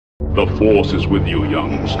The Force is with you,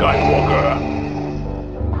 young Skywalker.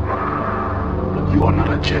 But you are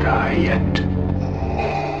not a Jedi yet.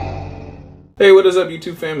 Hey, what is up,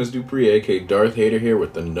 YouTube fam? It's Dupree, aka Darth Hater, here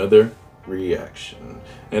with another reaction.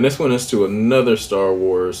 And this one is to another Star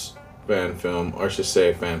Wars fan film, or I should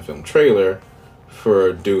say fan film trailer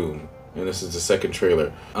for Dume. And this is the second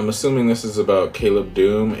trailer. I'm assuming this is about Caleb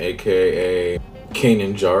Dume, aka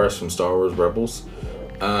Kanan Jarrus from Star Wars Rebels.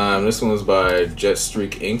 This one was by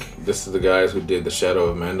Jetstreak Ink. This is the guys who did the Shadow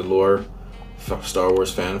of Mandalore Star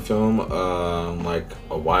Wars fan film like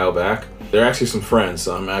a while back. They're actually some friends,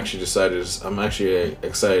 so I'm actually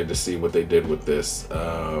excited to see what they did with this.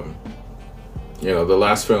 You know, the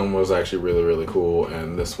last film was actually really cool,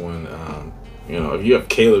 and this one, you know, if you have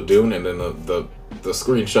Caleb Dume and then the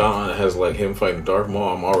screenshot on it has like him fighting Darth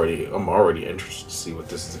Maul, I'm already interested to see what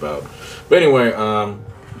this is about. But anyway,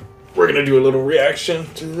 we're gonna do a little reaction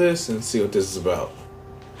to this and see what this is about.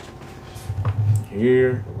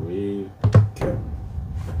 Here we go.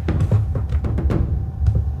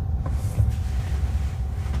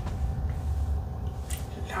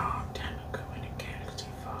 Long time ago in a galaxy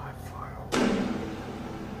far, far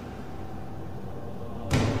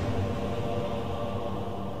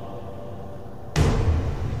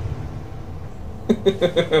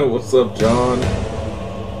away. What's up, John?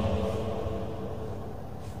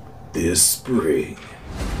 This spring.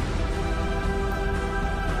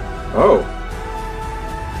 Oh.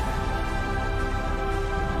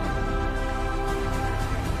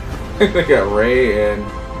 They got Rey and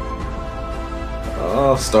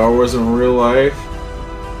Star Wars in real life.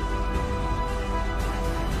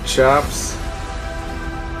 Chops.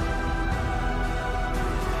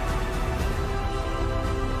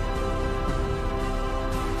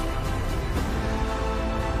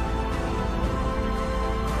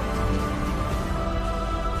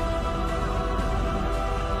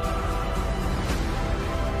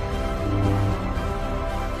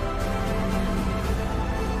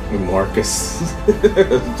 Marcus.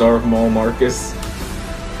 Darth Maul Marcus.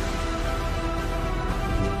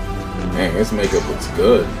 Man, his makeup looks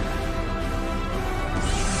good.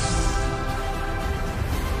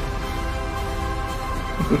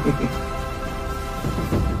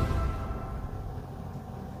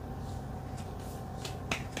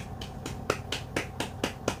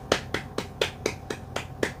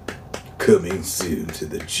 Coming soon to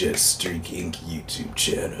the Jetstreak Ink YouTube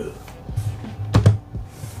channel.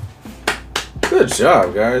 Good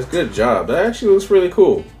job, guys. Good job. That actually looks really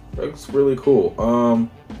cool. That looks really cool.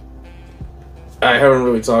 I haven't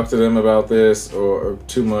really talked to them about this or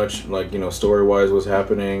too much, like, you know, story-wise what's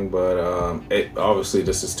happening, but obviously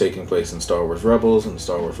this is taking place in Star Wars Rebels and the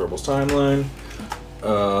Star Wars Rebels timeline.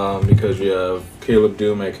 Because you have Caleb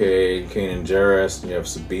Dume, aka Kanan Jarrus, you have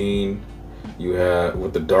Sabine, you have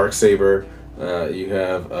with the Darksaber, you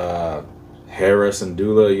have Hera and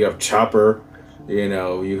Dula, you have Chopper. You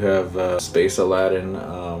know, you have Space Aladdin,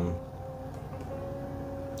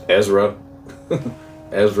 Ezra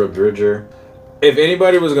Bridger. If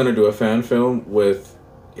anybody was going to do a fan film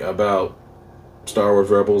about Star Wars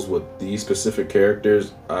Rebels with these specific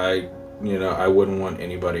characters, I wouldn't want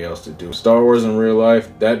anybody else to do Star Wars in real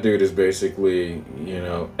life. That dude is basically, you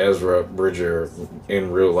know, Ezra Bridger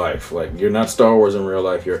in real life. Like, you're not Star Wars in real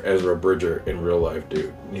life, you're Ezra Bridger in real life,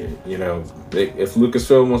 dude. You know, if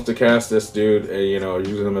Lucasfilm wants to cast this dude and, you know,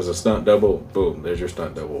 use him as a stunt double, boom, there's your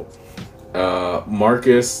stunt double.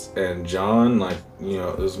 Marcus and John, like, you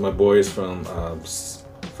know, those are my boys from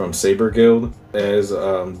Saber Guild as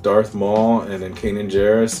Darth Maul and then Kanan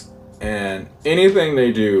Jarrus. And anything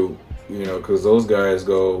they do, you know, because those guys,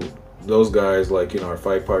 like, you know, are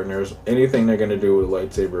fight partners. Anything they're gonna do with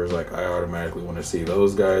lightsabers, like, I automatically want to see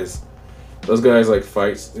those guys. Those guys, like,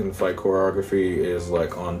 fights and fight choreography is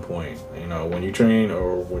like on point. You know, when you train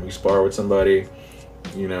or when you spar with somebody,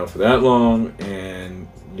 you know, for that long, and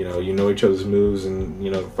you know each other's moves and,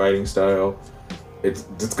 you know, fighting style, it's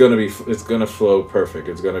gonna flow perfect.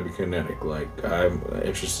 It's gonna be kinetic. Like, I'm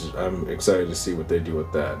excited to see what they do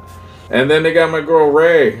with that. And then they got my girl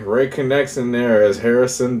Rey connects in there as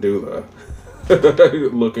Harrison Dula.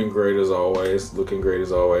 Looking great as always.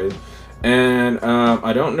 And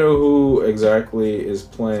I don't know who exactly is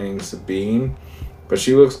playing Sabine, but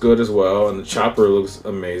she looks good as well. And the Chopper looks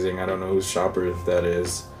amazing. I don't know whose Chopper that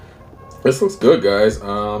is. This looks good, guys.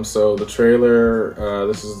 So the trailer,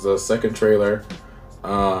 this is the second trailer.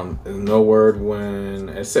 No word when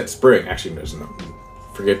it said spring. Actually, there's no.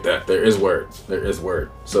 Forget that. There is word.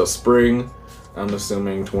 So spring, I'm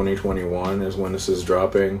assuming 2021 is when this is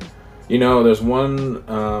dropping. You know, there's one,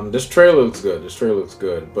 this trailer looks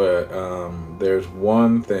good, but there's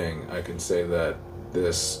one thing I can say that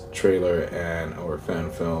this trailer and or fan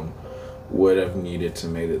film would have needed to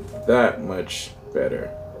make it that much better.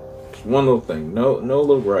 Just one little thing, no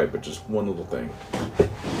little gripe, but just one little thing.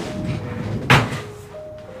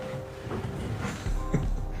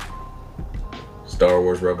 Star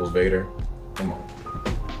Wars Rebels Vader, come on,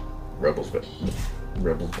 Rebels Vader.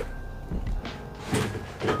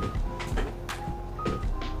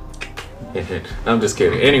 I'm just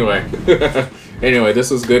kidding. Anyway, this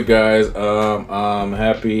was good, guys. I'm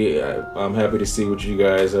happy to see what you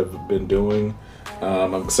guys have been doing.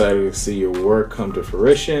 I'm excited to see your work come to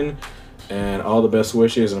fruition, and all the best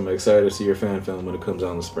wishes. I'm excited to see your fan film when it comes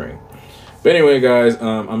out in the spring. But anyway, guys,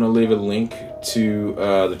 I'm gonna leave a link to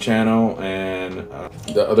the channel and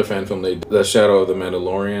the other fan film, The Shadow of the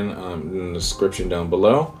Mandalorian, in the description down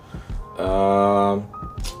below.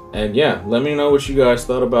 And yeah, let me know what you guys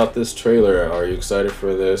thought about this trailer. Are you excited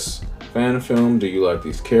for this fan film? Do you like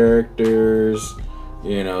these characters?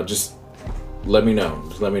 You know, just let me know.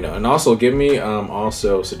 Just let me know. And also give me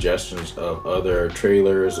also suggestions of other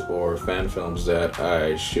trailers or fan films that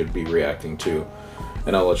I should be reacting to.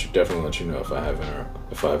 And I'll definitely let you know if I haven't, or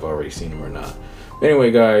if I've already seen them or not.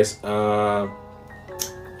 Anyway, guys, if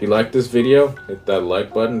you like this video, hit that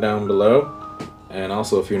like button down below. And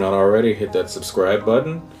also, if you're not already, hit that subscribe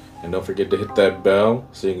button. And don't forget to hit that bell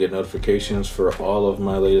so you can get notifications for all of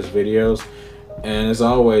my latest videos. And as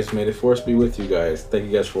always, may the force be with you guys. Thank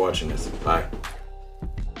you guys for watching this. Bye.